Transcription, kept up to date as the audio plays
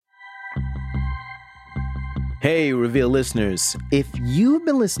Hey, Reveal listeners, if you've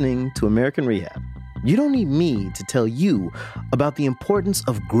been listening to American Rehab, you don't need me to tell you about the importance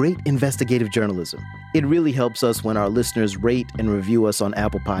of great investigative journalism. It really helps us when our listeners rate and review us on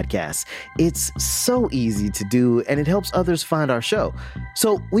Apple Podcasts. It's so easy to do, and it helps others find our show.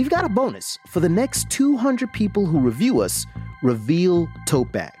 So we've got a bonus. For the next 200 people who review us, Reveal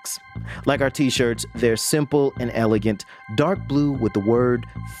tote bags. Like our t-shirts, they're simple and elegant, dark blue with the word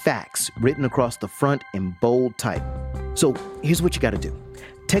facts written across the front in bold type. So here's what you got to do.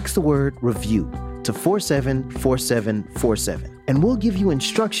 Text the word review to 474747, and we'll give you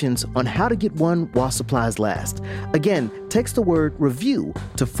instructions on how to get one while supplies last. Again, text the word review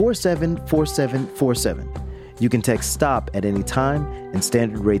to 474747. You can text stop at any time, and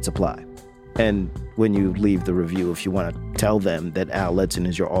standard rates apply. And when you leave the review, if you want to tell them that Al Letson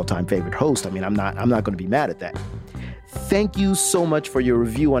is your all-time favorite host, I'm not going to be mad at that. Thank you so much for your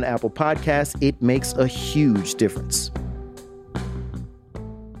review on Apple Podcasts. It makes a huge difference.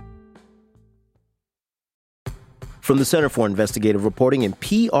 From the Center for Investigative Reporting and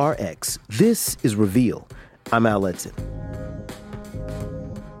PRX, this is Reveal. I'm Al Letson.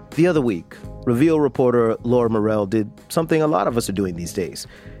 The other week, Reveal reporter Laura Morrell did something a lot of us are doing these days.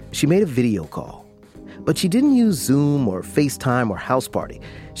 She made a video call. But she didn't use Zoom or FaceTime or House Party.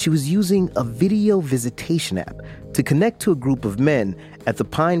 She was using a video visitation app to connect to a group of men at the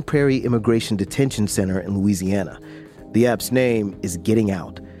Pine Prairie Immigration Detention Center in Louisiana. The app's name is Getting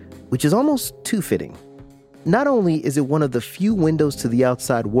Out, which is almost too fitting. Not only is it one of the few windows to the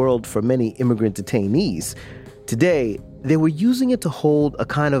outside world for many immigrant detainees, today they were using it to hold a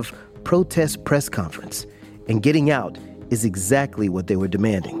kind of protest press conference. And Getting Out is exactly what they were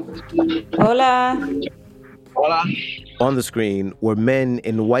demanding. Hola. Hola. On the screen were men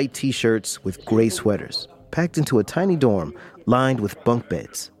in white t-shirts with gray sweaters, packed into a tiny dorm lined with bunk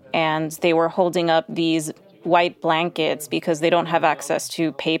beds. And they were holding up these white blankets because they don't have access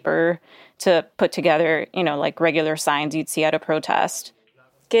to paper to put together, like regular signs you'd see at a protest.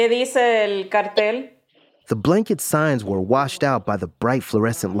 ¿Qué dice el cartel? The blanket signs were washed out by the bright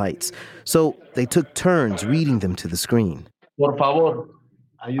fluorescent lights, so they took turns reading them to the screen. Por favor,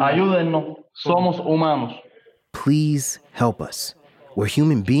 ayúdennos. Somos humanos. Please help us. We're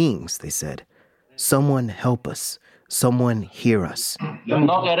human beings, they said. Someone help us. Someone hear us.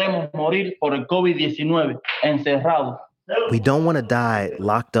 No queremos morir por el COVID-19, encerrados. We don't want to die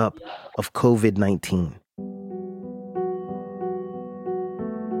locked up of COVID-19.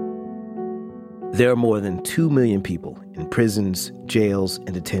 There are more than 2 million people in prisons, jails,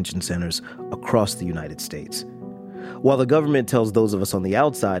 and detention centers across the United States. While the government tells those of us on the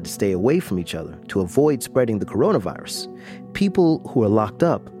outside to stay away from each other to avoid spreading the coronavirus, people who are locked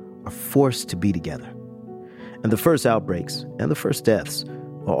up are forced to be together. And the first outbreaks and the first deaths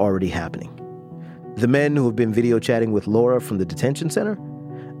are already happening. The men who have been video chatting with Laura from the detention center,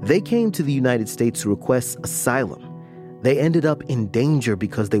 they came to the United States to request asylum. They ended up in danger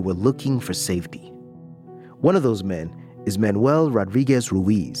because they were looking for safety. One of those men is Manuel Rodriguez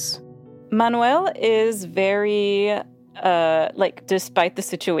Ruiz. Manuel is very, despite the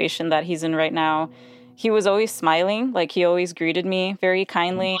situation that he's in right now, he was always smiling. He always greeted me very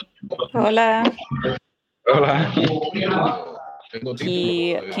kindly. Hola. Hola.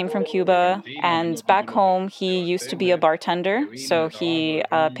 He came from Cuba, and back home, he used to be a bartender, so he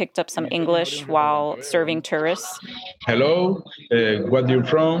picked up some English while serving tourists. Hello, where are you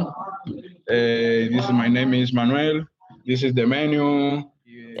from? My name is Manuel. This is the menu.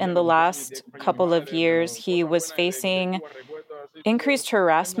 In the last couple of years, he was facing increased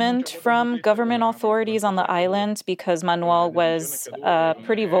harassment from government authorities on the island because Manuel was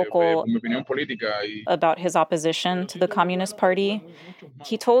pretty vocal about his opposition to the Communist Party.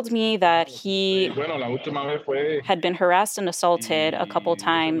 He told me that he had been harassed and assaulted a couple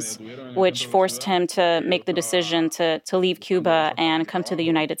times, which forced him to make the decision to leave Cuba and come to the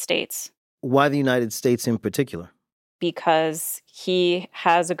United States. Why the United States in particular? Because he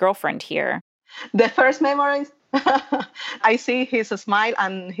has a girlfriend here. The first memories, I see his smile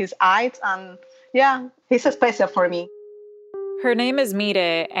and his eyes, and he's special for me. Her name is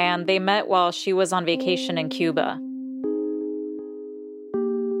Mire, and they met while she was on vacation in Cuba.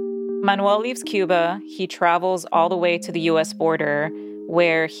 Manuel leaves Cuba. He travels all the way to the U.S. border,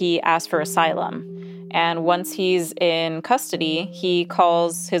 where he asks for asylum. And once he's in custody, he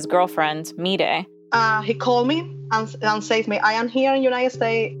calls his girlfriend, Mire. He called me and said me, I am here in the United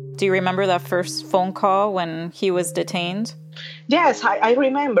States. Do you remember that first phone call when he was detained? Yes, I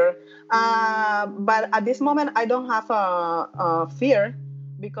remember. But at this moment, I don't have a fear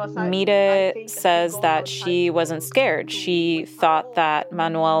because Mire says that she wasn't scared. She thought that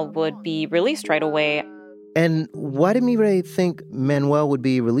Manuel would be released right away. And why did Mireille think Manuel would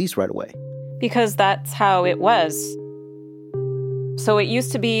be released right away? Because that's how it was. So it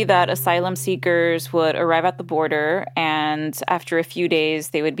used to be that asylum seekers would arrive at the border, and after a few days,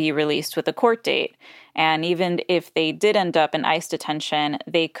 they would be released with a court date. And even if they did end up in ICE detention,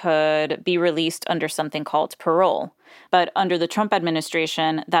 they could be released under something called parole. But under the Trump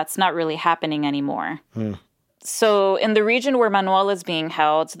administration, that's not really happening anymore. So in the region where Manuel is being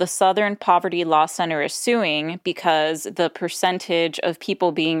held, the Southern Poverty Law Center is suing because the percentage of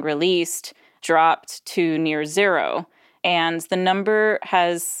people being released dropped to near zero. And the number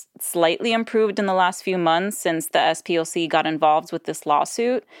has slightly improved in the last few months since the SPLC got involved with this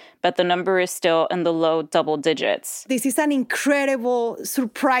lawsuit, but the number is still in the low double digits. This is an incredible,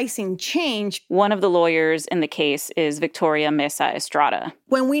 surprising change. One of the lawyers in the case is Victoria Mesa Estrada.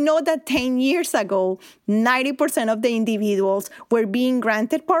 When we know that 10 years ago, 90% of the individuals were being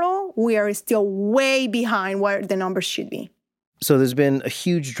granted parole, we are still way behind where the numbers should be. So there's been a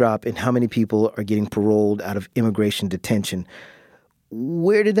huge drop in how many people are getting paroled out of immigration detention.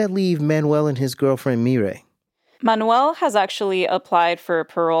 Where did that leave Manuel and his girlfriend, Mireille? Manuel has actually applied for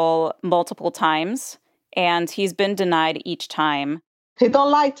parole multiple times, and he's been denied each time. He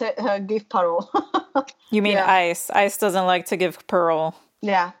don't like to give parole. You mean ICE? ICE doesn't like to give parole.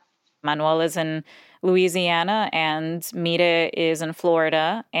 Yeah. Manuel is in Louisiana and Mire is in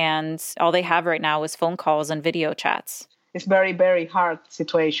Florida, and all they have right now is phone calls and video chats. It's very, very hard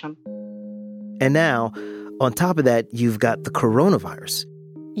situation. And now, on top of that, you've got the coronavirus.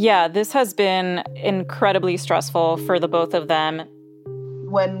 Yeah, this has been incredibly stressful for the both of them.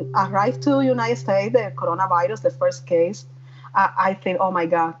 When I arrived to the United States, the coronavirus, the first case, I think, oh my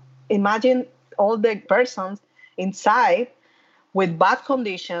God, imagine all the persons inside with bad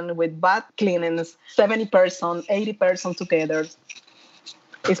condition, with bad cleanliness, 70 person, 80 person together.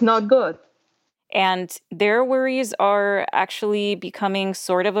 It's not good. And their worries are actually becoming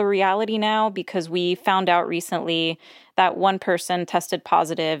sort of a reality now because we found out recently that one person tested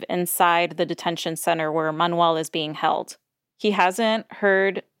positive inside the detention center where Manuel is being held. He hasn't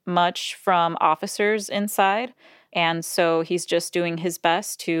heard much from officers inside, and so he's just doing his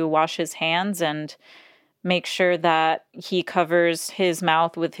best to wash his hands and make sure that he covers his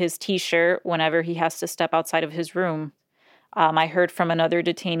mouth with his T-shirt whenever he has to step outside of his room. I heard from another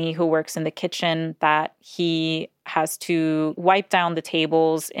detainee who works in the kitchen that he has to wipe down the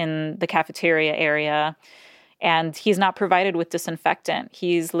tables in the cafeteria area, and he's not provided with disinfectant.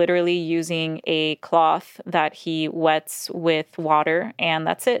 He's literally using a cloth that he wets with water, and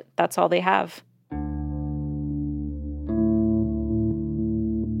that's it. That's all they have.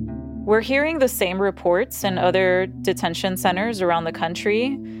 We're hearing the same reports in other detention centers around the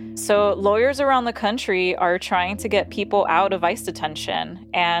country. So lawyers around the country are trying to get people out of ICE detention,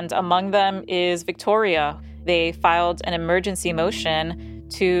 and among them is Victoria. They filed an emergency motion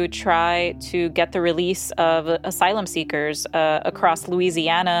to try to get the release of asylum seekers across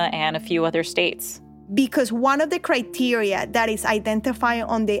Louisiana and a few other states. Because one of the criteria that is identified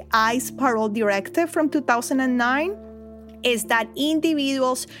on the ICE parole directive from 2009 is that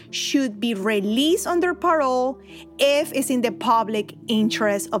individuals should be released under parole if it's in the public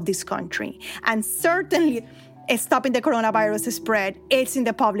interest of this country. And certainly, stopping the coronavirus spread, it's in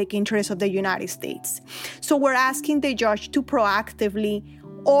the public interest of the United States. So we're asking the judge to proactively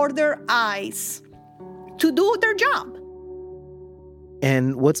order ICE to do their job.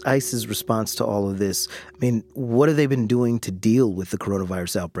 And what's ICE's response to all of this? I mean, what have they been doing to deal with the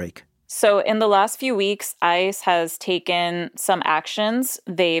coronavirus outbreak? So in the last few weeks, ICE has taken some actions.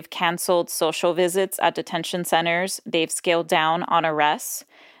 They've canceled social visits at detention centers. They've scaled down on arrests.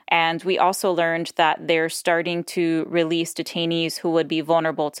 And we also learned that they're starting to release detainees who would be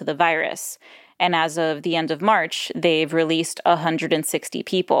vulnerable to the virus. And as of the end of March, they've released 160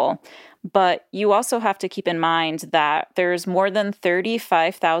 people. But you also have to keep in mind that there's more than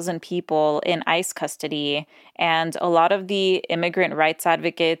 35,000 people in ICE custody, and a lot of the immigrant rights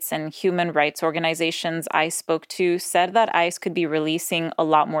advocates and human rights organizations I spoke to said that ICE could be releasing a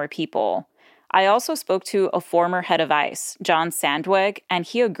lot more people. I also spoke to a former head of ICE, John Sandweg, and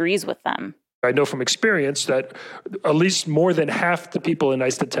he agrees with them. I know from experience that at least more than half the people in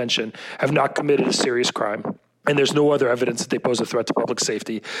ICE detention have not committed a serious crime. And there's no other evidence that they pose a threat to public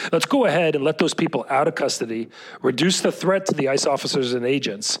safety. Let's go ahead and let those people out of custody, reduce the threat to the ICE officers and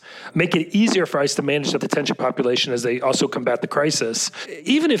agents, make it easier for ICE to manage the detention population as they also combat the crisis.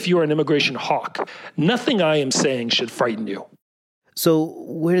 Even if you're an immigration hawk, nothing I am saying should frighten you. So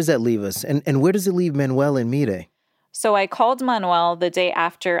where does that leave us? And where does it leave Manuel and Mireille? So I called Manuel the day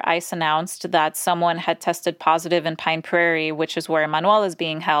after ICE announced that someone had tested positive in Pine Prairie, which is where Manuel is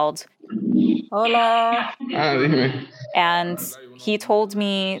being held. Hola. Dime. And he told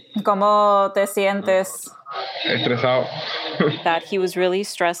me, ¿Cómo te sientes? Estresado. That he was really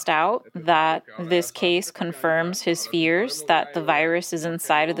stressed out, that this case confirms his fears that the virus is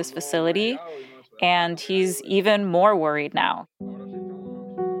inside of this facility, and he's even more worried now.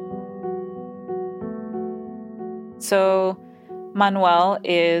 So Manuel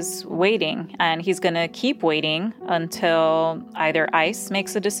is waiting, and he's going to keep waiting until either ICE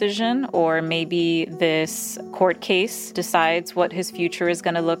makes a decision or maybe this court case decides what his future is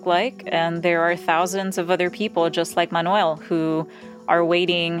going to look like. And there are thousands of other people just like Manuel who are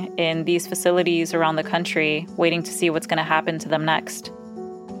waiting in these facilities around the country, waiting to see what's going to happen to them next.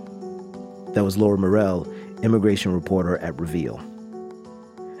 That was Laura Morell, immigration reporter at Reveal.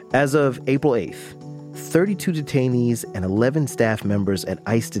 As of April 8th, 32 detainees and 11 staff members at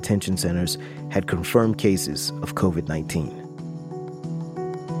ICE detention centers had confirmed cases of COVID-19.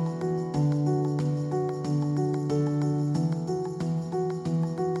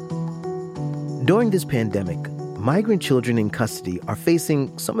 During this pandemic, migrant children in custody are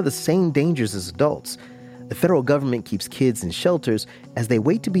facing some of the same dangers as adults. The federal government keeps kids in shelters as they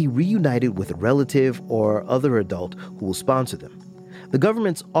wait to be reunited with a relative or other adult who will sponsor them. The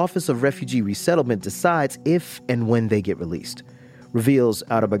government's Office of Refugee Resettlement decides if and when they get released. Reveal's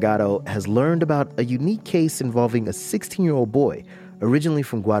Aura Bagado has learned about a unique case involving a 16-year-old boy, originally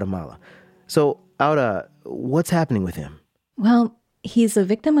from Guatemala. So, Aura, what's happening with him? Well, he's a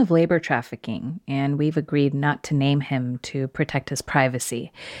victim of labor trafficking, and we've agreed not to name him to protect his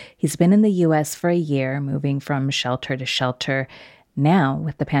privacy. He's been in the U.S. for a year, moving from shelter to shelter. Now,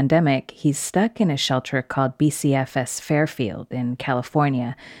 with the pandemic, he's stuck in a shelter called BCFS Fairfield in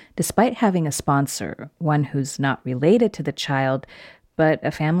California, despite having a sponsor, one who's not related to the child, but a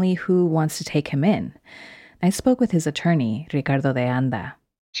family who wants to take him in. I spoke with his attorney, Ricardo de Anda.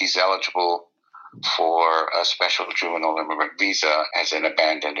 He's eligible for a special juvenile immigrant visa as an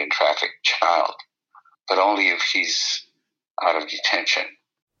abandoned and trafficked child, but only if he's out of detention.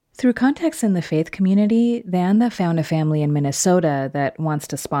 Through contacts in the faith community, De Anda found a family in Minnesota that wants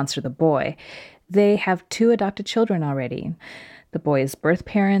to sponsor the boy. They have 2 adopted children already. The boy's birth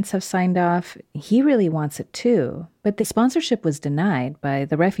parents have signed off. He really wants it too, but the sponsorship was denied by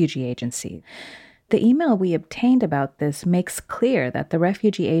the refugee agency. The email we obtained about this makes clear that the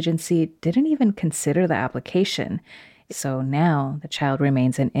refugee agency didn't even consider the application. So now the child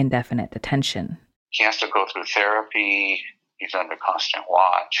remains in indefinite detention. He has to go through therapy. He's under constant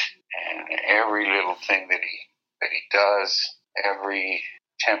watch, and every little thing that he does, every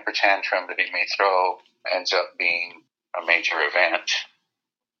temper tantrum that he may throw ends up being a major event.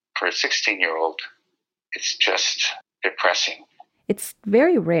 For a 16-year-old, it's just depressing. It's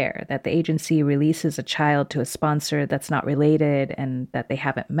very rare that the agency releases a child to a sponsor that's not related and that they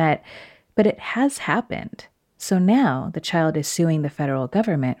haven't met, but it has happened. So now the child is suing the federal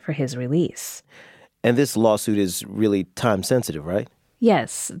government for his release. And this lawsuit is really time-sensitive, right?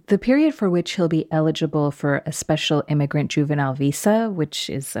 Yes. The period for which he'll be eligible for a special immigrant juvenile visa, which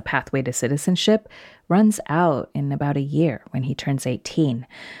is a pathway to citizenship, runs out in about a year when he turns 18.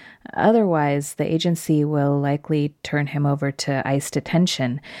 Otherwise, the agency will likely turn him over to ICE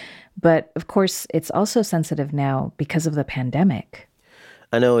detention. But, of course, it's also sensitive now because of the pandemic.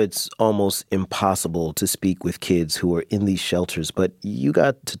 I know it's almost impossible to speak with kids who are in these shelters, but you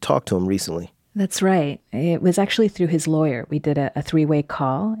got to talk to them recently. That's right. It was actually through his lawyer. We did a 3-way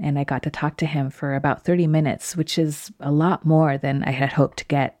call, and I got to talk to him for about 30 minutes, which is a lot more than I had hoped to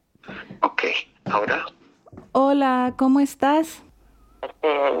get. Okay. Ahora. Hola, ¿cómo estás?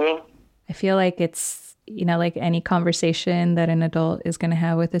 Bien. I feel like it's, like any conversation that an adult is going to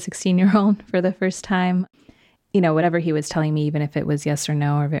have with a 16-year-old for the first time. Whatever he was telling me, even if it was yes or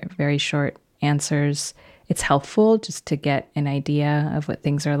no or very short answers, it's helpful just to get an idea of what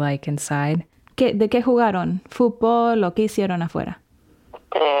things are like inside. ¿De qué jugaron? ¿Fútbol o qué hicieron afuera?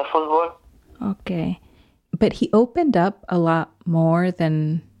 Fútbol. Okay. But he opened up a lot more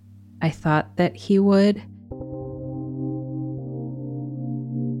than I thought that he would.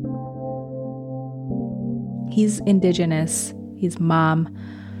 He's indigenous. He's Mam,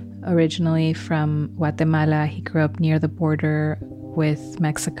 originally from Guatemala. He grew up near the border with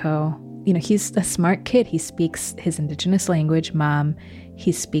Mexico. He's a smart kid. He speaks his indigenous language, Mam.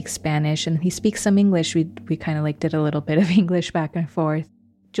 He speaks Spanish, and he speaks some English. We kind of did a little bit of English back and forth.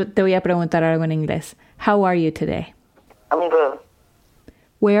 Yo te voy a preguntar algo en inglés. How are you today? I'm good.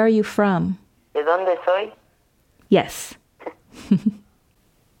 Where are you from? ¿De dónde soy? Yes.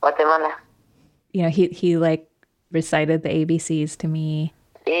 Guatemala. He recited the ABCs to me.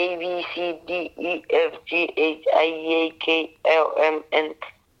 A, B, C, D, E, F, G, H, I, J, K, L, M, N.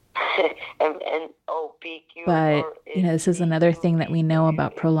 But, this is another thing that we know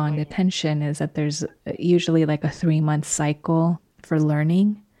about prolonged detention is that there's usually like a 3-month cycle for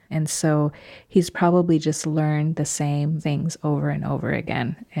learning. And so he's probably just learned the same things over and over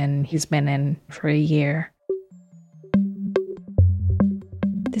again. And he's been in for a year.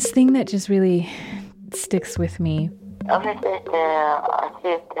 This thing that just really sticks with me.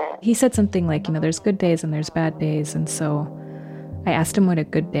 He said something like, there's good days and there's bad days. And so I asked him what a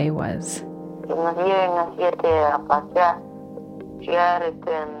good day was.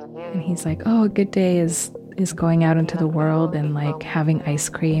 And he's like, oh, a good day is going out into the world and like having ice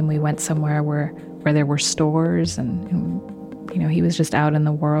cream. We went somewhere where there were stores and he was just out in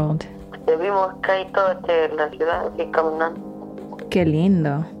the world. Qué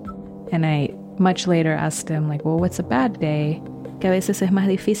lindo. And I much later asked him like, well, what's a bad day? Que a veces es más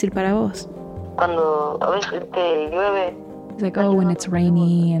difícil para vos. He's like, oh, when it's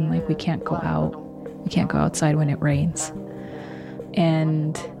rainy and like we can't go out. We can't go outside when it rains.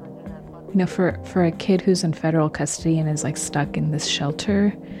 And for a kid who's in federal custody and is like stuck in this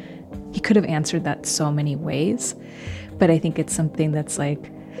shelter, he could have answered that so many ways. But I think it's something that's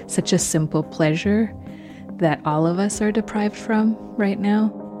like such a simple pleasure that all of us are deprived from right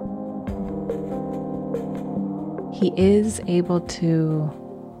now. He is able to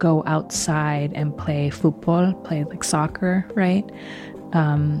go outside and play football, play like soccer, right?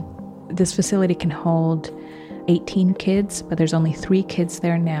 This facility can hold 18 kids, but there's only 3 kids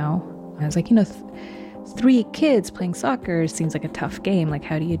there now. I was like, 3 kids playing soccer seems like a tough game. Like,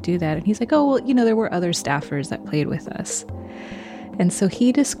 how do you do that? And he's like, oh, well, there were other staffers that played with us. And so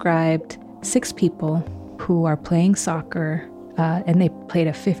he described 6 people who are playing soccer, and they played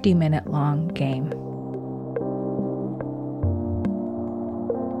a 50-minute long game.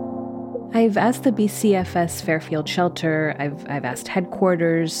 I've asked the BCFS Fairfield Shelter, I've asked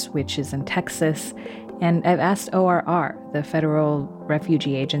headquarters, which is in Texas, and I've asked ORR, the Federal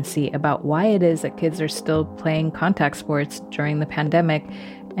Refugee Agency, about why it is that kids are still playing contact sports during the pandemic,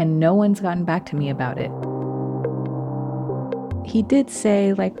 and no one's gotten back to me about it. He did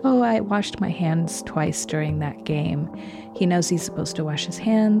say, like, oh, I washed my hands twice during that game. He knows he's supposed to wash his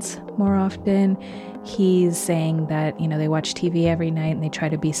hands more often. He's saying that, they watch TV every night and they try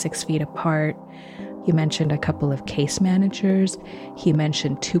to be 6 feet apart. He mentioned a couple of case managers. He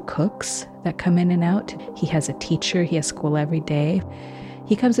mentioned 2 cooks that come in and out. He has a teacher. He has school every day.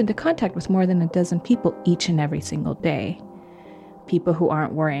 He comes into contact with more than a dozen people each and every single day. People who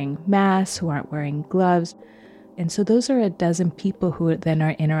aren't wearing masks, who aren't wearing gloves. And so those are a dozen people who then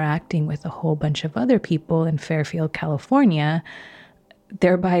are interacting with a whole bunch of other people in Fairfield, California,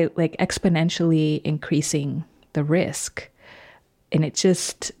 thereby like exponentially increasing the risk. And it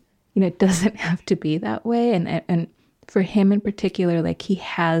just, it doesn't have to be that way. And for him in particular, like he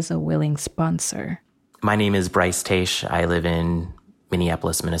has a willing sponsor. My name is Bryce Taish. I live in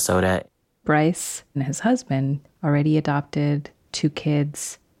Minneapolis, Minnesota. Bryce and his husband already adopted 2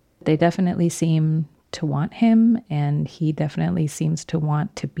 kids. They definitely seem to want him, and he definitely seems to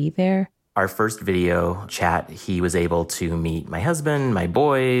want to be there. Our first video chat, he was able to meet my husband, my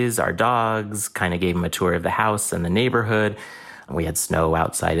boys, our dogs, kind of gave him a tour of the house and the neighborhood. We had snow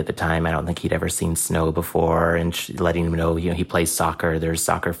outside at the time. I don't think he'd ever seen snow before, and letting him know, he plays soccer. There's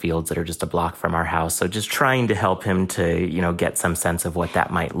soccer fields that are just a block from our house. So just trying to help him to, get some sense of what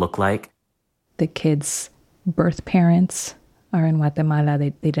that might look like. The kid's birth parents are in Guatemala.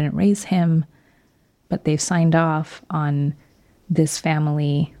 They didn't raise him, but they've signed off on this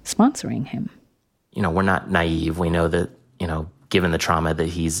family sponsoring him. We're not naive. We know that, given the trauma that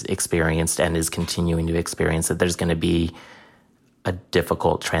he's experienced and is continuing to experience, that there's going to be a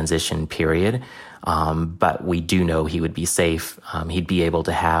difficult transition period. But we do know he would be safe. He'd be able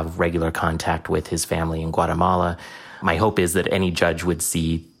to have regular contact with his family in Guatemala. My hope is that any judge would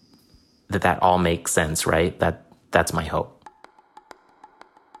see that all makes sense, right? That's my hope.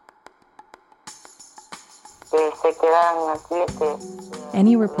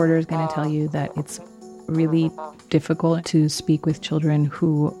 Any reporter is going to tell you that it's really difficult to speak with children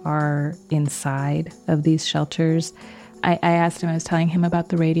who are inside of these shelters. I asked him, I was telling him about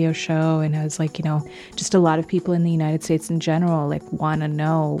the radio show, and I was like, just a lot of people in the United States in general, like, want to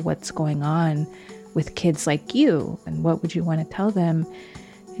know what's going on with kids like you, and what would you want to tell them?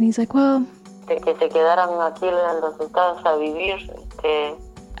 And he's like, well,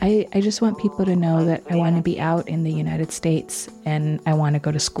 I just want people to know that I want to be out in the United States, and I want to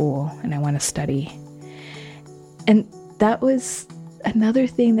go to school, and I want to study. And that was another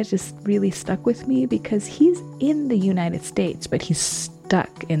thing that just really stuck with me, because he's in the United States, but he's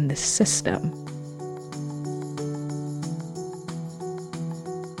stuck in the system.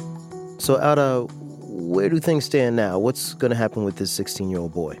 So, Ada, where do things stand now? What's going to happen with this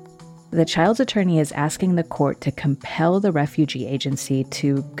 16-year-old boy? The child's attorney is asking the court to compel the refugee agency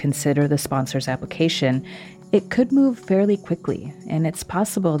to consider the sponsor's application. It could move fairly quickly, and it's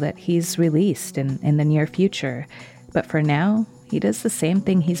possible that he's released in the near future. But for now, he does the same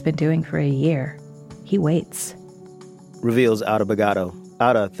thing he's been doing for a year. He waits. Reveals Ada Bagato.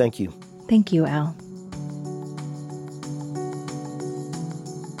 Ada, thank you. Thank you, Al.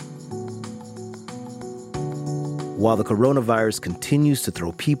 While the coronavirus continues to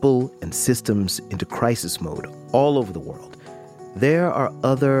throw people and systems into crisis mode all over the world, there are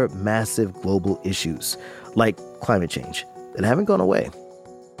other massive global issues, like climate change, that haven't gone away.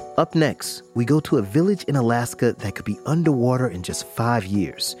 Up next, we go to a village in Alaska that could be underwater in just 5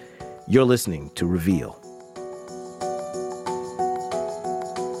 years. You're listening to Reveal.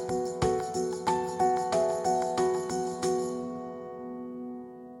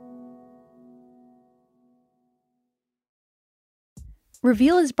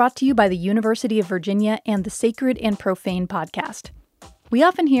 Reveal is brought to you by the University of Virginia and the Sacred and Profane podcast. We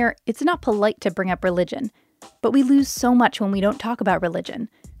often hear it's not polite to bring up religion, but we lose so much when we don't talk about religion.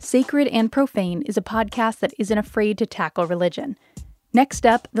 Sacred and Profane is a podcast that isn't afraid to tackle religion. Next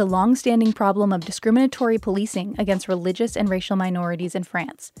up, the long-standing problem of discriminatory policing against religious and racial minorities in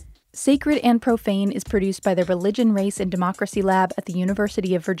France. Sacred and Profane is produced by the Religion, Race, and Democracy Lab at the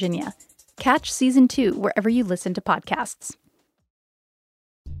University of Virginia. Catch Season 2 wherever you listen to podcasts.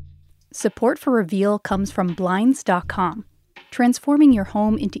 Support for Reveal comes from Blinds.com. Transforming your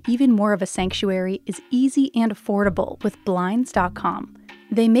home into even more of a sanctuary is easy and affordable with Blinds.com.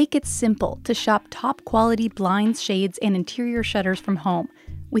 They make it simple to shop top-quality blinds, shades, and interior shutters from home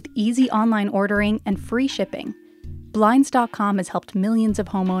with easy online ordering and free shipping. Blinds.com has helped millions of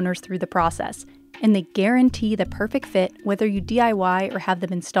homeowners through the process, and they guarantee the perfect fit whether you DIY or have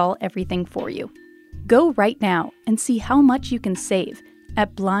them install everything for you. Go right now and see how much you can save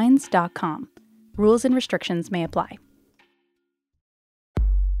at Blinds.com. Rules and restrictions may apply.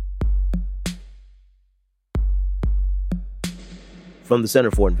 From the Center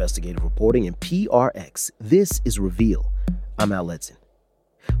for Investigative Reporting and PRX, this is Reveal. I'm Al Letson.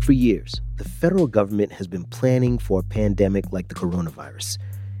 For years, the federal government has been planning for a pandemic like the coronavirus,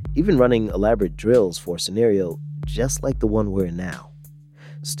 even running elaborate drills for a scenario just like the one we're in now.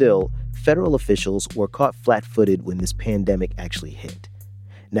 Still, federal officials were caught flat-footed when this pandemic actually hit.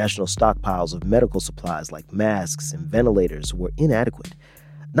 National stockpiles of medical supplies like masks and ventilators were inadequate,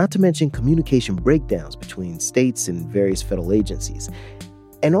 not to mention communication breakdowns between states and various federal agencies.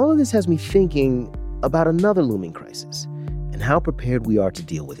 And all of this has me thinking about another looming crisis and how prepared we are to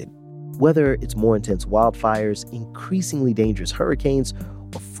deal with it, whether it's more intense wildfires, increasingly dangerous hurricanes,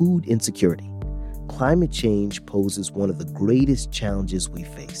 or food insecurity. Climate change poses one of the greatest challenges we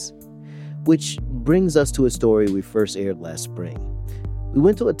face. Which brings us to a story we first aired last spring. We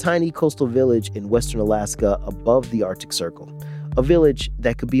went to a tiny coastal village in western Alaska above the Arctic Circle, a village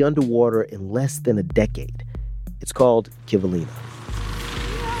that could be underwater in less than a decade. It's called Kivalina.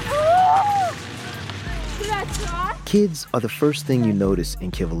 Kids are the first thing you notice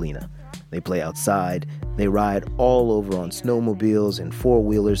in Kivalina. They play outside, they ride all over on snowmobiles and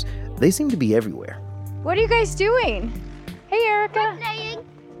four-wheelers. They seem to be everywhere. What are you guys doing? Hey, Erica. I'm playing.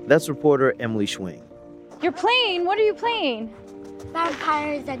 That's reporter Emily Schwing. You're playing? What are you playing?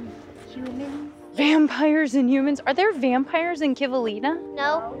 Vampires and humans. Vampires and humans? Are there vampires in Kivalina?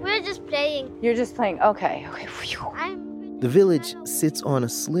 No, we're just playing. You're just playing. Okay. The village sits on a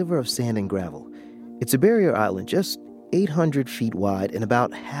sliver of sand and gravel. It's a barrier island just 800 feet wide and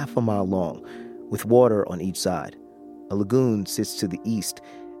about half a mile long, with water on each side. A lagoon sits to the east,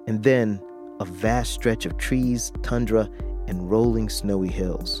 and then a vast stretch of trees, tundra, and rolling snowy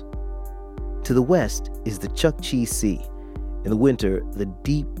hills. To the west is the Chukchi Sea. In the winter, the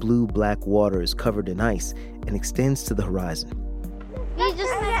deep blue-black water is covered in ice and extends to the horizon.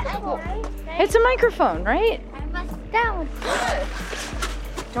 It's a microphone, right? Down.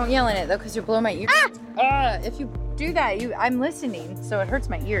 Don't yell in it, though, because you'll blow my ears. If you do that, I'm listening, so it hurts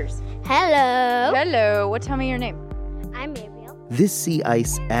my ears. Hello. Hello. Tell me your name. I'm Ariel. This sea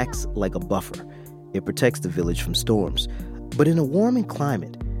ice acts like a buffer. It protects the village from storms. But in a warming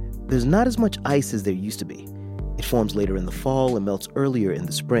climate, there's not as much ice as there used to be. It forms later in the fall and melts earlier in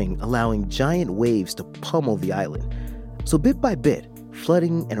the spring, allowing giant waves to pummel the island. So bit by bit,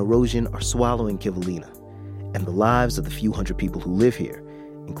 flooding and erosion are swallowing Kivalina. And the lives of the few hundred people who live here,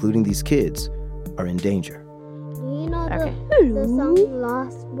 including these kids, are in danger. You know the song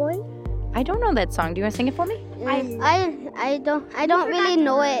Lost Boy? I don't know that song. Do you want to sing it for me? I don't really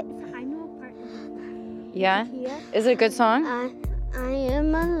know it. Yeah? Is it a good song? I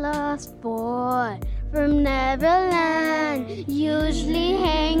am a lost boy from Neverland, usually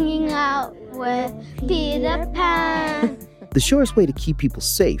hanging out with Peter Pan. The surest way to keep people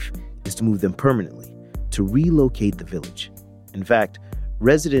safe is to move them permanently, to relocate the village. In fact,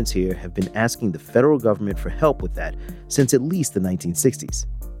 residents here have been asking the federal government for help with that since at least the 1960s.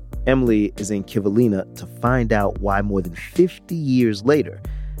 Emily is in Kivalina to find out why more than 50 years later,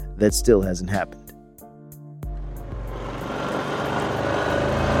 that still hasn't happened.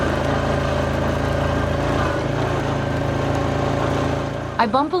 I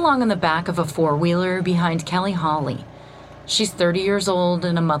bump along in the back of a four-wheeler behind Kelly Hawley. She's 30 years old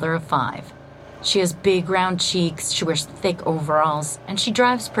and a mother of 5. She has big round cheeks, she wears thick overalls, and she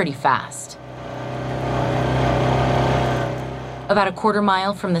drives pretty fast. About a quarter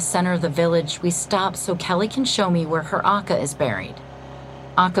mile from the center of the village, we stop so Kelly can show me where her Aka is buried.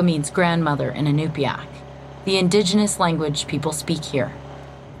 Aka means grandmother in Inupiaq, the indigenous language people speak here.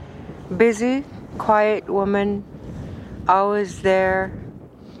 Busy, quiet woman, always there.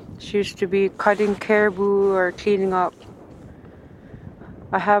 She used to be cutting caribou or cleaning up.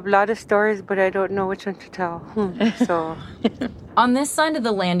 I have a lot of stories, but I don't know which one to tell. So, On this side of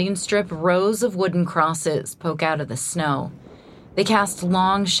the landing strip, rows of wooden crosses poke out of the snow. They cast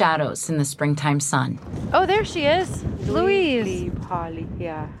long shadows in the springtime sun. Oh, there she is. Louise. Holly,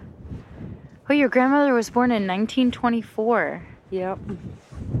 yeah. Oh, your grandmother was born in 1924. Yep.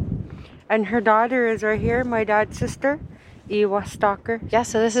 And her daughter is right here, my dad's sister, Iwa Stalker. Yeah,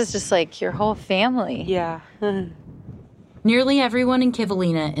 so this is just like your whole family. Yeah. Nearly everyone in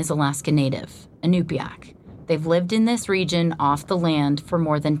Kivalina is Alaska Native, Inupiaq. They've lived in this region off the land for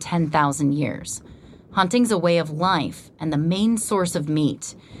more than 10,000 years. Hunting's a way of life and the main source of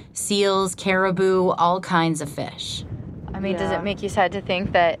meat. Seals, caribou, all kinds of fish. I mean, does it make you sad to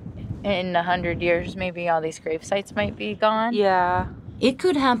think that in 100 years, maybe all these grave sites might be gone? Yeah. It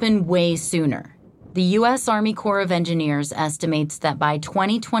could happen way sooner. The U.S. Army Corps of Engineers estimates that by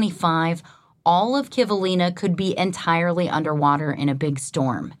 2025, all of Kivalina could be entirely underwater in a big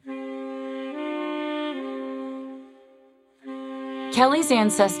storm. Kelly's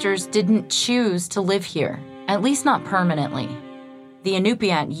ancestors didn't choose to live here, at least not permanently. The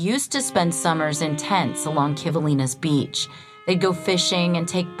Inupiaq used to spend summers in tents along Kivalina's beach. They'd go fishing and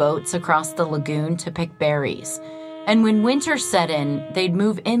take boats across the lagoon to pick berries. And when winter set in, they'd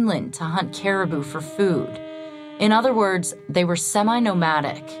move inland to hunt caribou for food. In other words, they were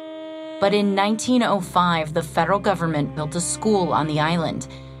semi-nomadic. But in 1905, the federal government built a school on the island,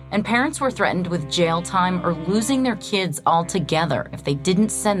 and parents were threatened with jail time or losing their kids altogether if they didn't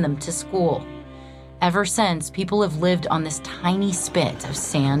send them to school. Ever since, people have lived on this tiny spit of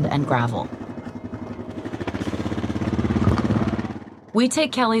sand and gravel. We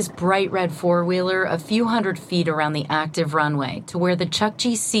take Kelly's bright red four-wheeler a few hundred feet around the active runway to where the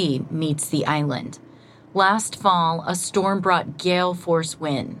Chukchi Sea meets the island. Last fall, a storm brought gale-force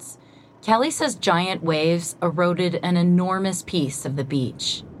winds. Kelly says giant waves eroded an enormous piece of the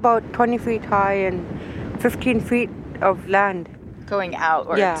beach. About 20 feet high and 15 feet of land. Going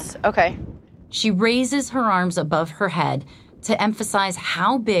outwards? Yeah. Okay. She raises her arms above her head to emphasize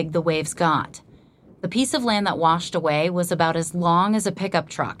how big the waves got. The piece of land that washed away was about as long as a pickup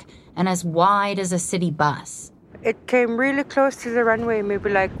truck and as wide as a city bus. It came really close to the runway, maybe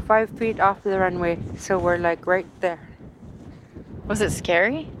like 5 feet off the runway. So we're like right there. Was it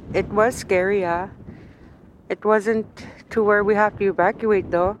scary? It was scary, yeah. It wasn't to where we have to evacuate,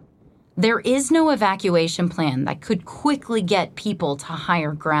 though. There is no evacuation plan that could quickly get people to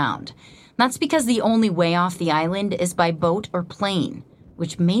higher ground. That's because the only way off the island is by boat or plane,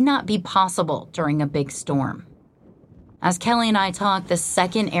 which may not be possible during a big storm. As Kelly and I talk, the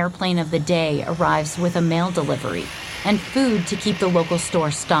second airplane of the day arrives with a mail delivery and food to keep the local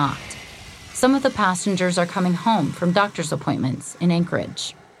store stocked. Some of the passengers are coming home from doctor's appointments in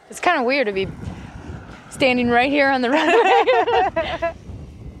Anchorage. It's kind of weird to be standing right here on the runway.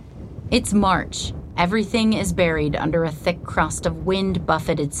 It's March. Everything is buried under a thick crust of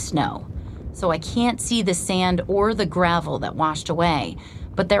wind-buffeted snow. So I can't see the sand or the gravel that washed away,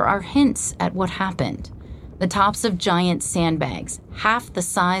 but there are hints at what happened. The tops of giant sandbags, half the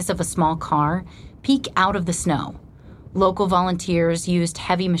size of a small car, peek out of the snow. Local volunteers used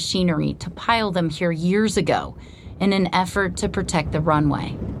heavy machinery to pile them here years ago in an effort to protect the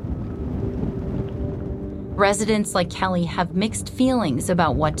runway. Residents like Kelly have mixed feelings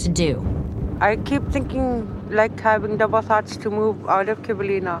about what to do. I keep thinking, like having double thoughts to move out of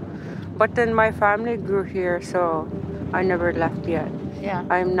Kivalina. But then my family grew here, so I never left yet. Yeah.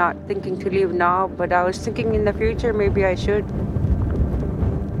 I'm not thinking to leave now, but I was thinking in the future maybe I should.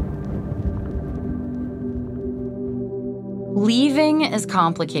 Leaving is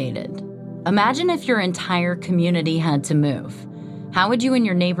complicated. Imagine if your entire community had to move. How would you and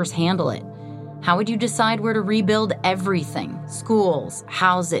your neighbors handle it? How would you decide where to rebuild everything? Schools,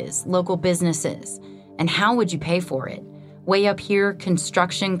 houses, local businesses. And how would you pay for it? Way up here,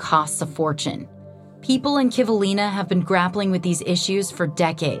 construction costs a fortune. People in Kivalina have been grappling with these issues for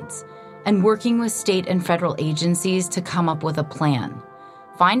decades and working with state and federal agencies to come up with a plan.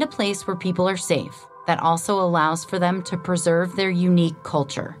 Find a place where people are safe that also allows for them to preserve their unique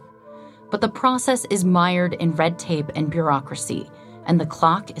culture. But the process is mired in red tape and bureaucracy, and the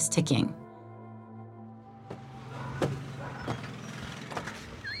clock is ticking.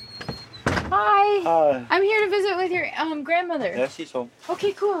 Hi. I'm here to visit with your grandmother. Yeah, she's home.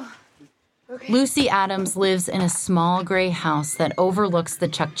 Okay, cool. Okay. Lucy Adams lives in a small gray house that overlooks the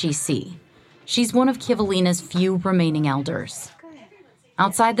Chukchi Sea. She's one of Kivalina's few remaining elders.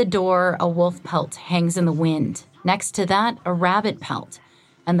 Outside the door, a wolf pelt hangs in the wind. Next to that, a rabbit pelt,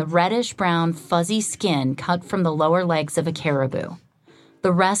 and the reddish-brown, fuzzy skin cut from the lower legs of a caribou.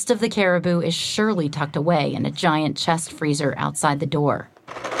 The rest of the caribou is surely tucked away in a giant chest freezer outside the door.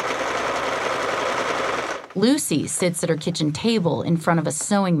 Lucy sits at her kitchen table in front of a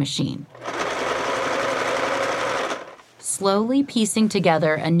sewing machine, slowly piecing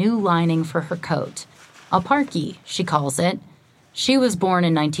together a new lining for her coat. A parkie, she calls it. She was born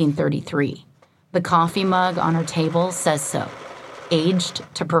in 1933. The coffee mug on her table says so. Aged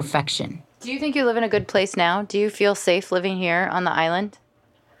to perfection. Do you think you live in a good place now? Do you feel safe living here on the island?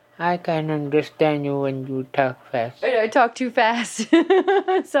 I can understand you when you talk fast. I talk too fast.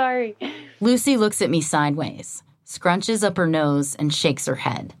 Sorry. Lucy looks at me sideways, scrunches up her nose, and shakes her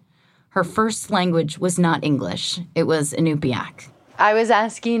head. Her first language was not English. It was Inupiaq. I was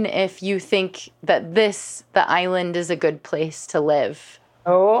asking if you think that the island is a good place to live.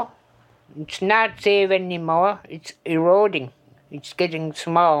 Oh, it's not safe anymore. It's eroding. It's getting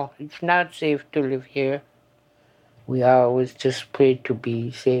small. It's not safe to live here. We always just pray to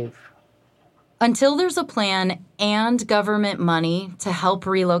be safe. Until there's a plan and government money to help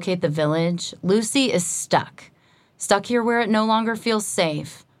relocate the village, Lucy is stuck. Stuck here where it no longer feels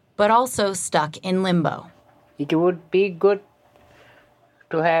safe, but also stuck in limbo. It would be good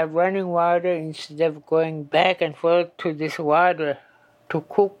to have running water instead of going back and forth to this water to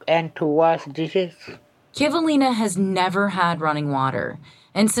cook and to wash dishes. Kivalina has never had running water,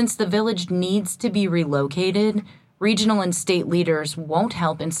 and since the village needs to be relocated, regional and state leaders won't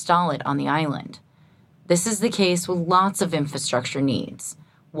help install it on the island. This is the case with lots of infrastructure needs.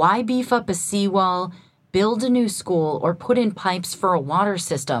 Why beef up a seawall, build a new school, or put in pipes for a water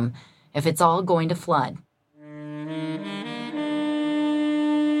system if it's all going to flood?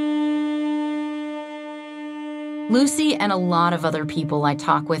 Lucy and a lot of other people I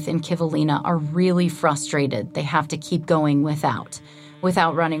talk with in Kivalina are really frustrated they have to keep going without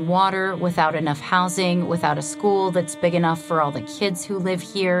running water, without enough housing, without a school that's big enough for all the kids who live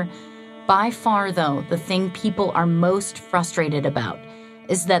here. By far, though, the thing people are most frustrated about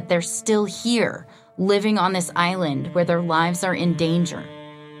is that they're still here, living on this island where their lives are in danger.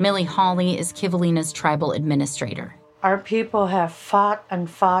 Millie Hawley is Kivalina's tribal administrator. Our people have fought and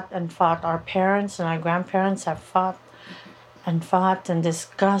fought and fought. Our parents and our grandparents have fought and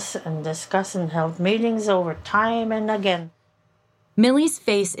discussed and held meetings over time and again. Millie's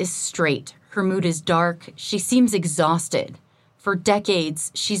face is straight. Her mood is dark. She seems exhausted. For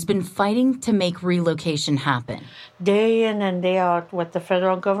decades, she's been fighting to make relocation happen. Day in and day out with the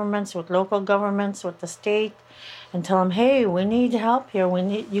federal governments, with local governments, with the state, and tell them, hey, we need help here.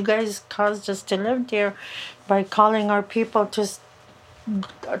 You guys caused us to live here by calling our people to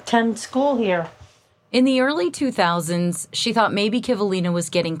attend school here. In the early 2000s, she thought maybe Kivalina was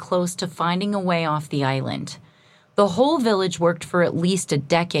getting close to finding a way off the island. The whole village worked for at least a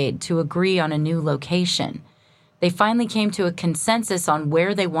decade to agree on a new location. They finally came to a consensus on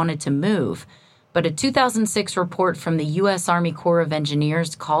where they wanted to move, but a 2006 report from the U.S. Army Corps of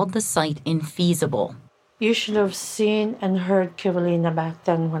Engineers called the site infeasible. You should have seen and heard Kivalina back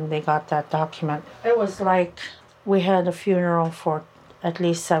then when they got that document. It was like we had a funeral for at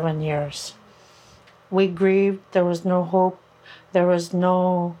least 7 years. We grieved. There was no hope. There was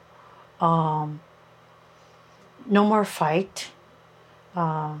no more fight.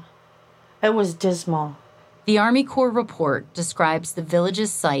 It was dismal. The Army Corps report describes the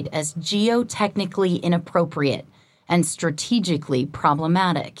village's site as geotechnically inappropriate and strategically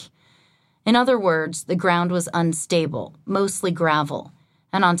problematic. In other words, the ground was unstable, mostly gravel.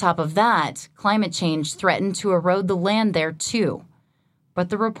 And on top of that, climate change threatened to erode the land there too. But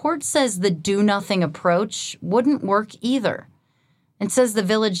the report says the do-nothing approach wouldn't work either. It says the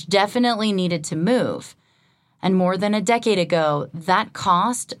village definitely needed to move. And more than a decade ago, that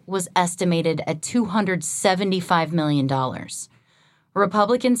cost was estimated at $275 million.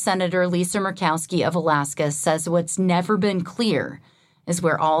 Republican Senator Lisa Murkowski of Alaska says what's never been clear is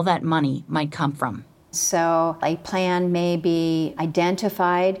where all that money might come from. So a plan may be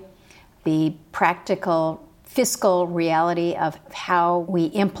identified, the practical fiscal reality of how we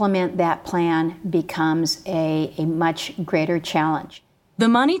implement that plan becomes a much greater challenge. The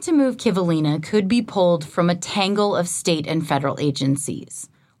money to move Kivalina could be pulled from a tangle of state and federal agencies,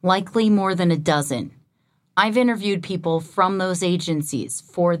 likely more than a dozen. I've interviewed people from those agencies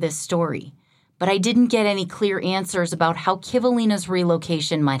for this story, but I didn't get any clear answers about how Kivalina's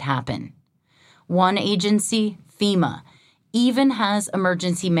relocation might happen. One agency, FEMA, even has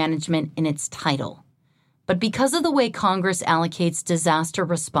emergency management in its title. But because of the way Congress allocates disaster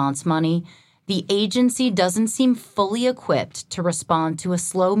response money, the agency doesn't seem fully equipped to respond to a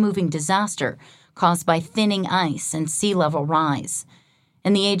slow-moving disaster caused by thinning ice and sea level rise.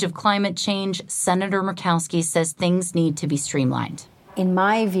 In the age of climate change, Senator Murkowski says things need to be streamlined. In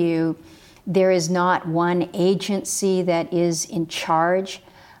my view, there is not one agency that is in charge.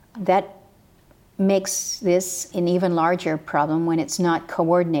 That makes this an even larger problem when it's not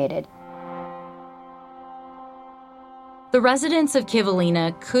coordinated. The residents of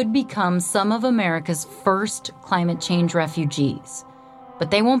Kivalina could become some of America's first climate change refugees,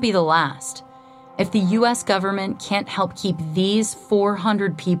 but they won't be the last. If the U.S. government can't help keep these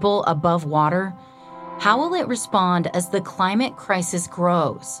 400 people above water, how will it respond as the climate crisis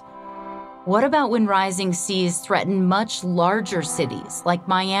grows? What about when rising seas threaten much larger cities like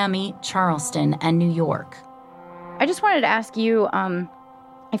Miami, Charleston, and New York? I just wanted to ask you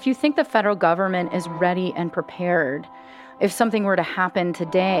if you think the federal government is ready and prepared if something were to happen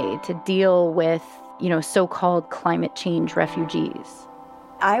today to deal with, so-called climate change refugees.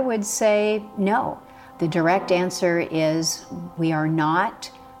 I would say no. The direct answer is we are not,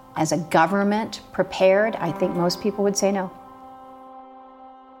 as a government, prepared. I think most people would say no.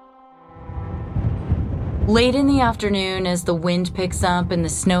 Late in the afternoon, as the wind picks up and the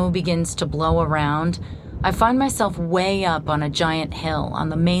snow begins to blow around, I find myself way up on a giant hill on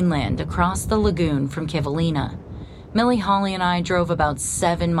the mainland across the lagoon from Kivalina. Millie, Holly, and I drove about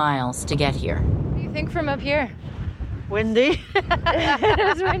 7 miles to get here. What do you think from up here? Windy.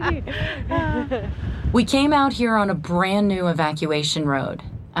 It's windy. We came out here on a brand new evacuation road.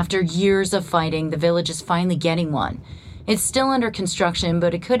 After years of fighting, the village is finally getting one. It's still under construction,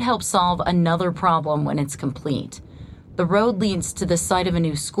 but it could help solve another problem when it's complete. The road leads to the site of a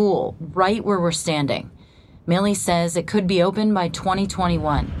new school, right where we're standing. Millie says it could be open by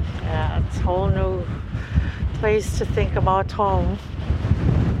 2021. Yeah, it's a whole new place to think about home.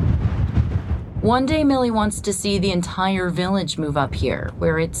 One day, Millie wants to see the entire village move up here,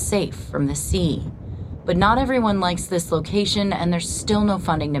 where it's safe from the sea. But not everyone likes this location, and there's still no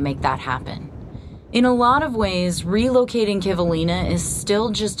funding to make that happen. In a lot of ways, relocating Kivalina is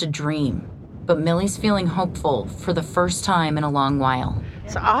still just a dream. But Millie's feeling hopeful for the first time in a long while.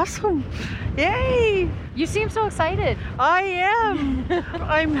 It's awesome. Yay! You seem so excited. I am.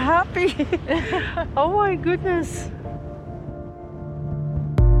 I'm happy. Oh my goodness.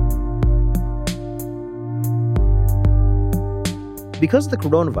 Because of the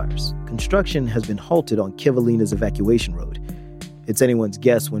coronavirus, construction has been halted on Kivalina's evacuation road. It's anyone's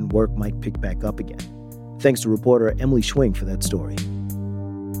guess when work might pick back up again. Thanks to reporter Emily Schwing for that story.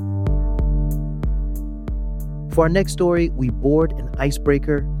 For our next story, we board an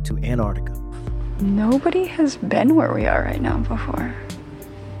icebreaker to Antarctica. Nobody has been where we are right now before.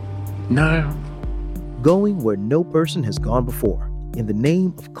 No. Going where no person has gone before in the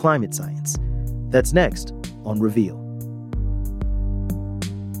name of climate science. That's next on Reveal.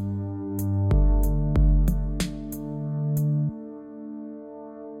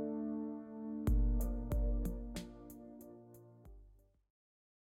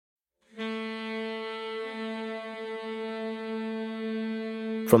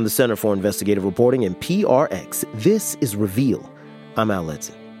 From the Center for Investigative Reporting and PRX, this is Reveal. I'm Al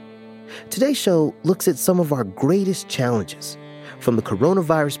Letson. Today's show looks at some of our greatest challenges, from the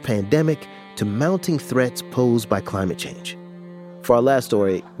coronavirus pandemic to mounting threats posed by climate change. For our last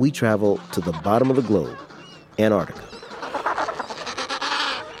story, we travel to the bottom of the globe, Antarctica.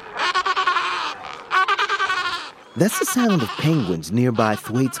 That's the sound of penguins nearby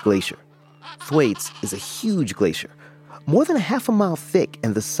Thwaites Glacier. Thwaites is a huge glacier, more than a half a mile thick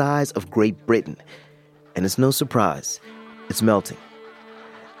and the size of Great Britain. And it's no surprise, it's melting.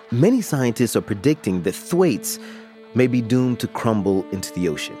 Many scientists are predicting that Thwaites may be doomed to crumble into the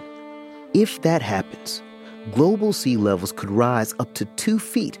ocean. If that happens, global sea levels could rise up to 2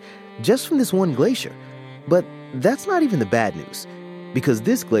 feet just from this one glacier. But that's not even the bad news, because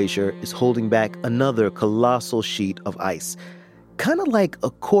this glacier is holding back another colossal sheet of ice, kind of like a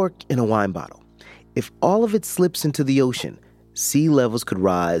cork in a wine bottle. If all of it slips into the ocean, sea levels could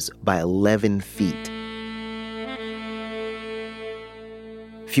rise by 11 feet.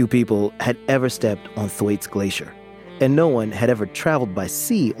 Few people had ever stepped on Thwaites Glacier, and no one had ever traveled by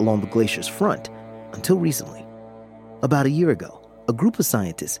sea along the glacier's front until recently. About a year ago, a group of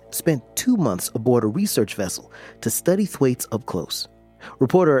scientists spent 2 months aboard a research vessel to study Thwaites up close.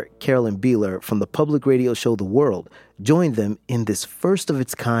 Reporter Carolyn Beeler from the public radio show The World joined them in this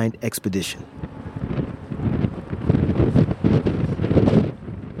first-of-its-kind expedition.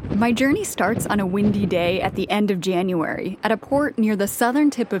 My journey starts on a windy day at the end of January at a port near the southern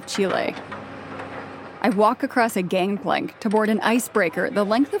tip of Chile. I walk across a gangplank to board an icebreaker the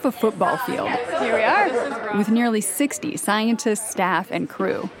length of a football field. Here we are. With nearly 60 scientists, staff, and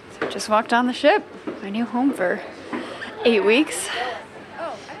crew. Just walked on the ship. My new home for 8 weeks.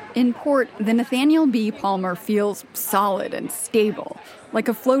 In port, the Nathaniel B. Palmer feels solid and stable, like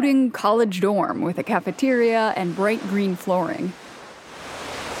a floating college dorm with a cafeteria and bright green flooring.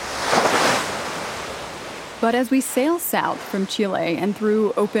 But as we sail south from Chile and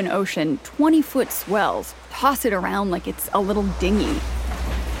through open ocean, 20-foot swells toss it around like it's a little dinghy.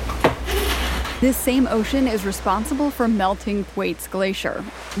 This same ocean is responsible for melting Thwaites Glacier.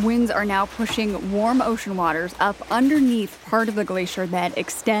 Winds are now pushing warm ocean waters up underneath part of the glacier that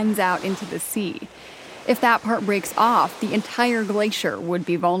extends out into the sea. If that part breaks off, the entire glacier would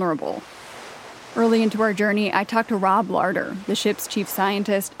be vulnerable. Early into our journey, I talked to Rob Larder, the ship's chief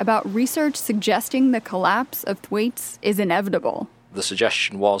scientist, about research suggesting the collapse of Thwaites is inevitable. The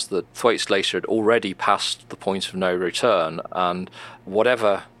suggestion was that Thwaites Glacier had already passed the point of no return, and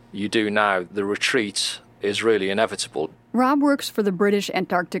whatever you do now, the retreat is really inevitable. Rob works for the British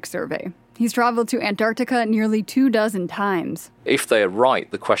Antarctic Survey. He's traveled to Antarctica nearly 24 times. If they are right,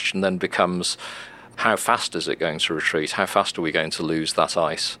 the question then becomes, how fast is it going to retreat? How fast are we going to lose that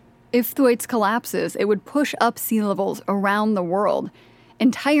ice? If Thwaites collapses, it would push up sea levels around the world.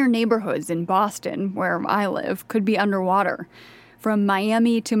 Entire neighborhoods in Boston, where I live, could be underwater. From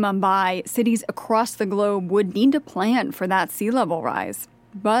Miami to Mumbai, cities across the globe would need to plan for that sea level rise.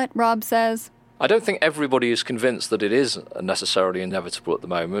 But, Rob says, I don't think everybody is convinced that it is necessarily inevitable at the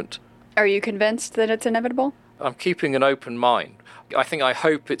moment. Are you convinced that it's inevitable? I'm keeping an open mind. I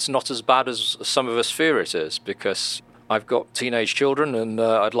hope it's not as bad as some of us fear it is, because I've got teenage children, and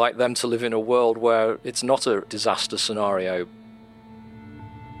I'd like them to live in a world where it's not a disaster scenario.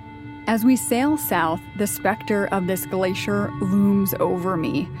 As we sail south, the specter of this glacier looms over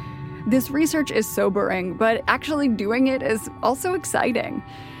me. This research is sobering, but actually doing it is also exciting.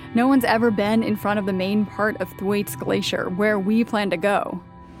 No one's ever been in front of the main part of Thwaites Glacier, where we plan to go.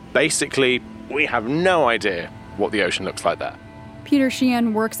 Basically, we have no idea what the ocean looks like there. Peter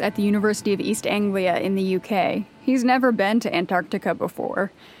Sheehan works at the University of East Anglia in the UK. He's never been to Antarctica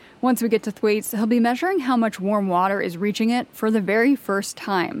before. Once we get to Thwaites, he'll be measuring how much warm water is reaching it for the very first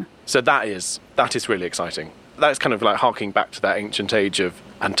time. So that is really exciting. That's kind of like harking back to that ancient age of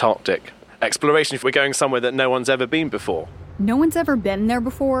Antarctic exploration if we're going somewhere that no one's ever been before. No one's ever been there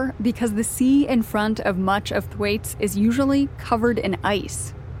before because the sea in front of much of Thwaites is usually covered in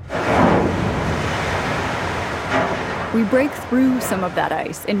ice. We break through some of that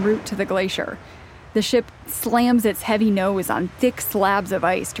ice en route to the glacier. The ship slams its heavy nose on thick slabs of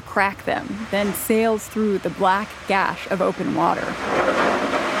ice to crack them, then sails through the black gash of open water.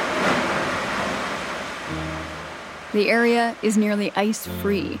 The area is nearly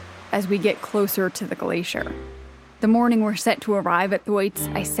ice-free as we get closer to the glacier. The morning we're set to arrive at Thwaites,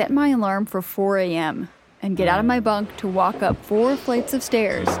 I set my alarm for 4 a.m. and get out of my bunk to walk up 4 flights of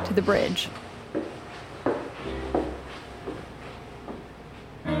stairs to the bridge.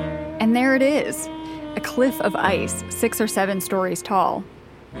 And there it is, a cliff of ice, 6 or 7 stories tall.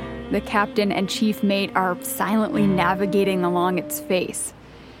 The captain and chief mate are silently navigating along its face.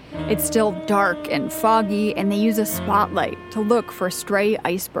 It's still dark and foggy, and they use a spotlight to look for stray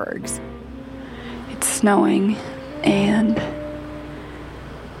icebergs. It's snowing, and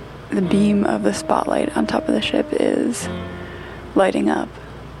the beam of the spotlight on top of the ship is lighting up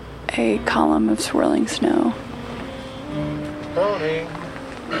a column of swirling snow. Morning.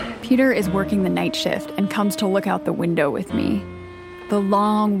 Peter is working the night shift and comes to look out the window with me. The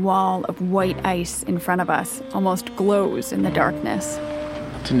long wall of white ice in front of us almost glows in the darkness.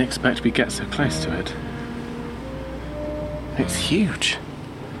 I didn't expect we'd get so close to it. It's huge.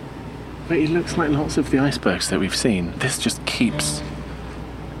 But it looks like lots of the icebergs that we've seen. This just keeps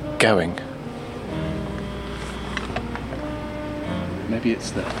going. Maybe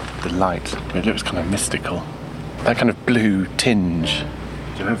it's the the light. It looks kind of mystical. That kind of blue tinge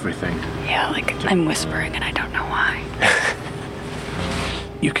to everything. Yeah, like I'm whispering and I don't know why.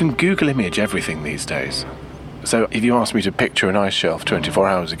 You can Google image everything these days. So if you asked me to picture an ice shelf 24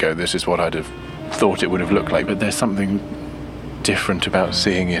 hours ago, this is what I'd have thought it would have looked like. But there's something different about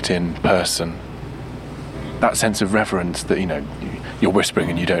seeing it in person. That sense of reverence that, you're whispering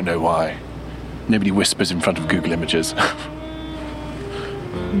and you don't know why. Nobody whispers in front of Google Images.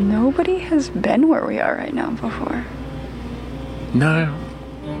 Nobody has been where we are right now before. No.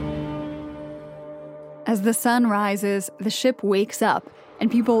 As the sun rises, the ship wakes up and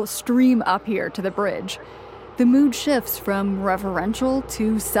people stream up here to the bridge. The mood shifts from reverential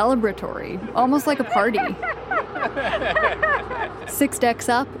to celebratory, almost like a party. 6 decks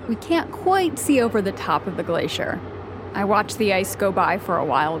up, we can't quite see over the top of the glacier. I watch the ice go by for a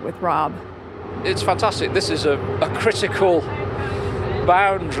while with Rob. It's fantastic. This is a critical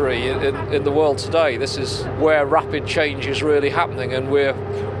boundary in the world today. This is where rapid change is really happening, and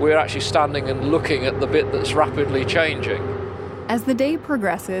we're actually standing and looking at the bit that's rapidly changing. As the day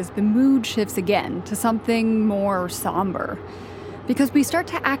progresses, the mood shifts again to something more somber, because we start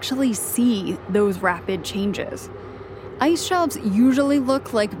to actually see those rapid changes. Ice shelves usually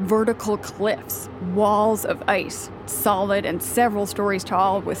look like vertical cliffs, walls of ice, solid and several stories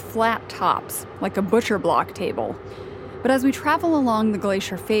tall with flat tops, like a butcher block table. But as we travel along the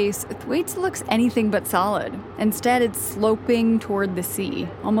glacier face, Thwaites looks anything but solid. Instead, it's sloping toward the sea,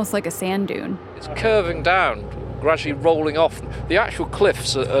 almost like a sand dune. It's curving down, gradually rolling off. The actual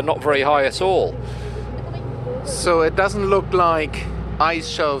cliffs are not very high at all. So it doesn't look like ice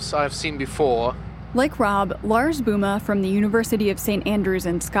shelves I've seen before. Like Rob, Lars Buma from the University of St. Andrews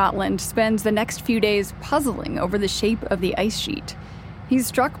in Scotland spends the next few days puzzling over the shape of the ice sheet. He's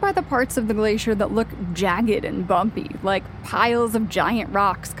struck by the parts of the glacier that look jagged and bumpy, like piles of giant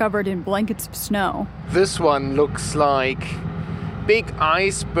rocks covered in blankets of snow. This one looks like big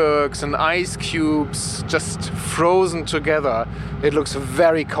icebergs and ice cubes just frozen together. It looks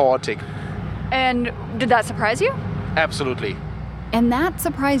very chaotic. And did that surprise you? Absolutely. And that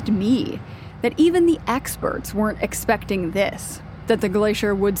surprised me, that even the experts weren't expecting this, that the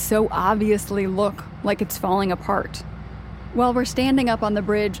glacier would so obviously look like it's falling apart. While we're standing up on the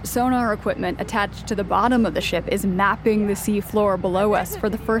bridge, sonar equipment attached to the bottom of the ship is mapping the sea floor below us for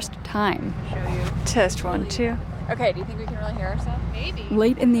the first time. Test 1, 2. Okay, do you think we can really hear ourselves? Maybe.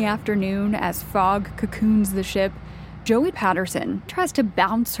 Late in the afternoon, as fog cocoons the ship, Joey Patterson tries to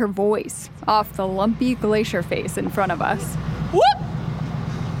bounce her voice off the lumpy glacier face in front of us. Whoop!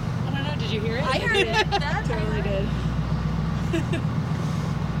 I don't know, did you hear it? I heard it. That totally did.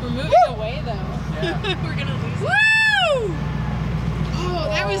 We're moving away, though. Yeah. We're gonna lose it. Woo! Oh,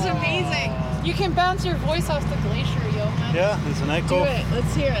 that was amazing. You can bounce your voice off the glacier, Johan. Yeah, there's an echo. Do it.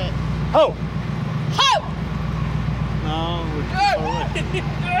 Let's hear it. Ho! Ho! No, we're too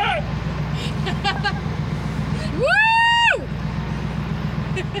Woo!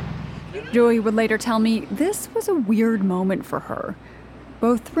 Joey would later tell me this was a weird moment for her,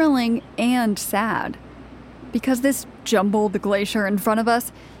 both thrilling and sad. Because this jumbled glacier in front of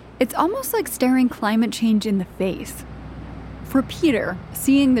us, it's almost like staring climate change in the face. For Peter,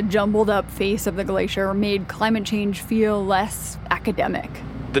 seeing the jumbled up face of the glacier made climate change feel less academic.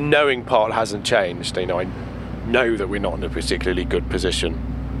 The knowing part hasn't changed. I know that we're not in a particularly good position.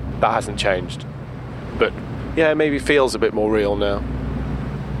 That hasn't changed. But yeah, it maybe feels a bit more real now.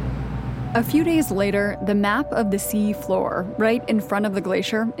 A few days later, the map of the sea floor right in front of the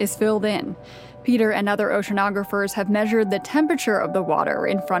glacier is filled in. Peter and other oceanographers have measured the temperature of the water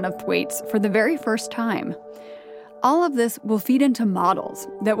in front of Thwaites for the very first time. All of this will feed into models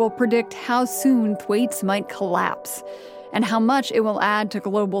that will predict how soon Thwaites might collapse and how much it will add to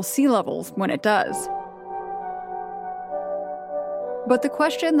global sea levels when it does. But the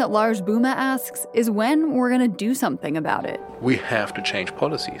question that Lars Buma asks is when we're going to do something about it. We have to change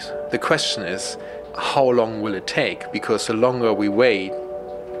policies. The question is, how long will it take? Because the longer we wait,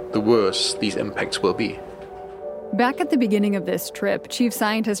 the worse these impacts will be. Back at the beginning of this trip, Chief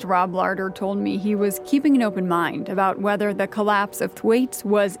Scientist Rob Larder told me he was keeping an open mind about whether the collapse of Thwaites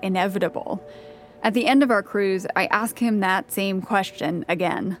was inevitable. At the end of our cruise, I asked him that same question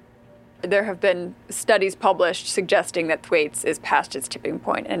again. There have been studies published suggesting that Thwaites is past its tipping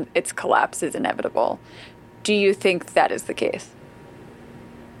point and its collapse is inevitable. Do you think that is the case?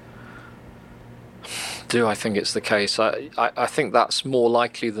 Do I think it's the case? I think that's more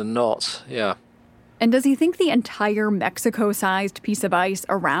likely than not, yeah. And does he think the entire Mexico-sized piece of ice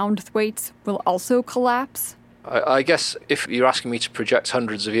around Thwaites will also collapse? I guess if you're asking me to project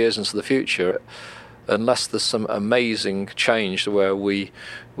hundreds of years into the future, unless there's some amazing change where we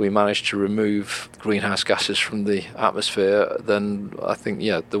manage to remove greenhouse gases from the atmosphere, then I think,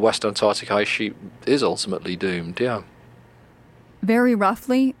 the West Antarctic ice sheet is ultimately doomed, Very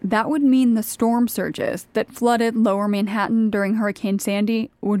roughly, that would mean the storm surges that flooded lower Manhattan during Hurricane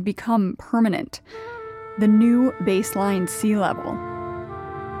Sandy would become permanent. The new baseline sea level.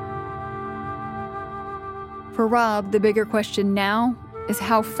 For Rob, the bigger question now is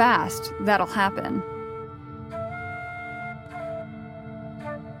how fast that'll happen.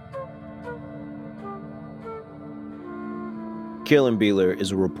 Carolyn Beeler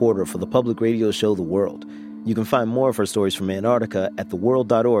is a reporter for the public radio show The World. You can find more of her stories from Antarctica at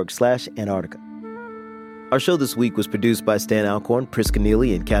theworld.org/Antarctica. Our show this week was produced by Stan Alcorn, Priska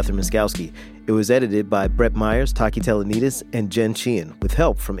Neely, and Catherine Miskowski. It was edited by Brett Myers, Taki Telenides, and Jen Sheehan, with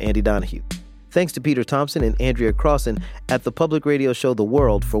help from Andy Donahue. Thanks to Peter Thompson and Andrea Crossan at the public radio show The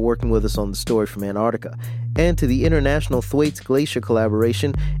World for working with us on the story from Antarctica, and to the International Thwaites Glacier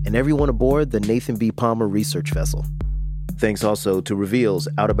Collaboration and everyone aboard the Nathan B. Palmer research vessel. Thanks also to Reveal's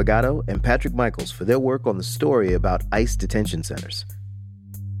Auda Bagato and Patrick Michaels for their work on the story about ICE detention centers.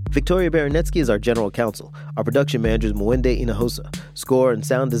 Victoria Baranetsky is our general counsel. Our production manager is Mwende Inahosa. Score and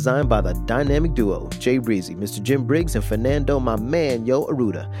sound design by the dynamic duo, Jay Breezy, Mr. Jim Briggs, and Fernando, my man, Yo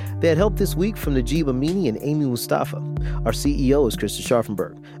Aruda. They had help this week from Najib Amini and Amy Mustafa. Our CEO is Krista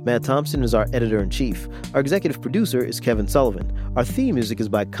Scharfenberg. Matt Thompson is our editor-in-chief. Our executive producer is Kevin Sullivan. Our theme music is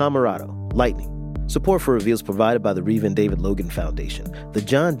by Camerado, Lightning. Support for Reveal is provided by the Reeve and David Logan Foundation, the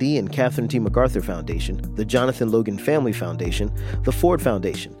John D. and Catherine T. MacArthur Foundation, the Jonathan Logan Family Foundation, the Ford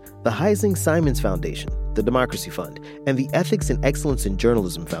Foundation, the Heising Simons Foundation, the Democracy Fund, and the Ethics and Excellence in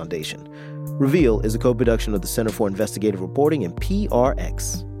Journalism Foundation. Reveal is a co-production of the Center for Investigative Reporting and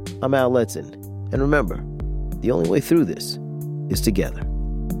PRX. I'm Al Letson, and remember, the only way through this is together.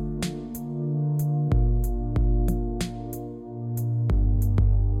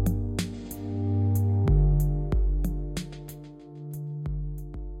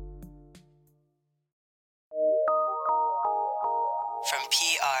 From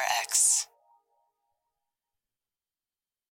PRX.